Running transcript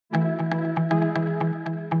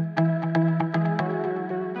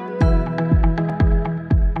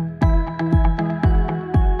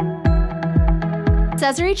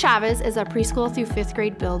César Chàvez is a preschool through 5th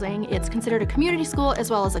grade building. It's considered a community school as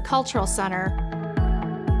well as a cultural center.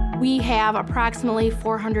 We have approximately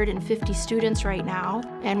 450 students right now,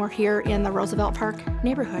 and we're here in the Roosevelt Park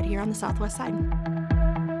neighborhood here on the southwest side.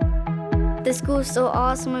 The school is so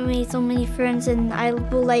awesome. I made so many friends, and I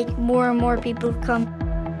would like more and more people to come.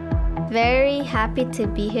 Very happy to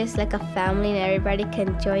be here. It's like a family, and everybody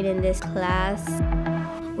can join in this class.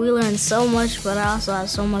 We learn so much, but I also have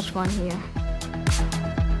so much fun here.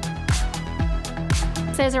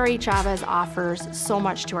 César Chàvez offers so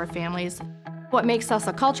much to our families. What makes us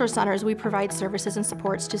a cultural center is we provide services and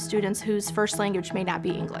supports to students whose first language may not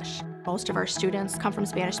be English. Most of our students come from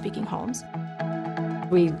Spanish-speaking homes.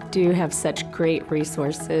 We do have such great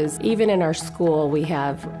resources. Even in our school, we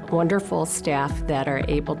have wonderful staff that are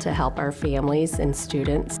able to help our families and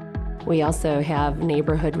students. We also have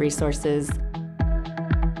neighborhood resources.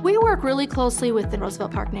 We work really closely with the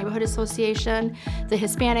Roosevelt Park Neighborhood Association, the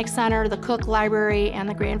Hispanic Center, the Cook Library, and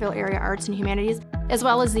the Granville Area Arts and Humanities, as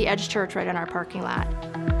well as the Edge Church right in our parking lot.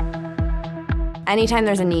 Anytime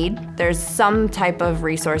there's a need, there's some type of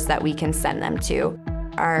resource that we can send them to.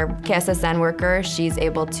 Our KSSN worker, she's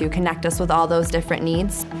able to connect us with all those different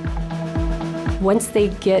needs. Once they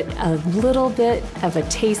get a little bit of a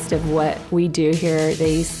taste of what we do here,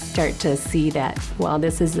 they start to see that, well,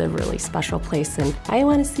 this is a really special place and I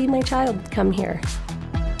want to see my child come here.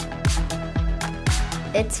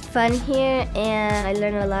 It's fun here, and I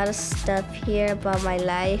learn a lot of stuff here about my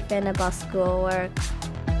life and about schoolwork.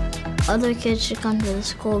 Other kids should come to the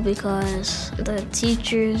school because the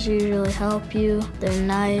teachers usually help you. They're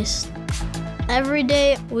nice. Every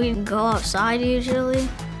day we go outside usually.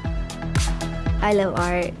 I love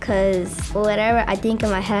art because whatever I think in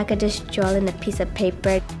my head, I could just draw in a piece of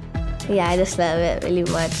paper. Yeah, I just love it really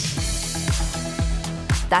much.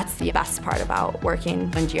 That's the best part about working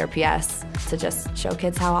in GRPS, to just show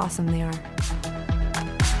kids how awesome they are.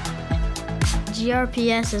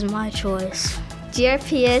 GRPS is my choice.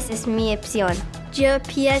 GRPS is mi opción.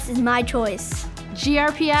 GRPS is my choice.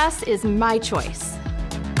 GRPS is my choice.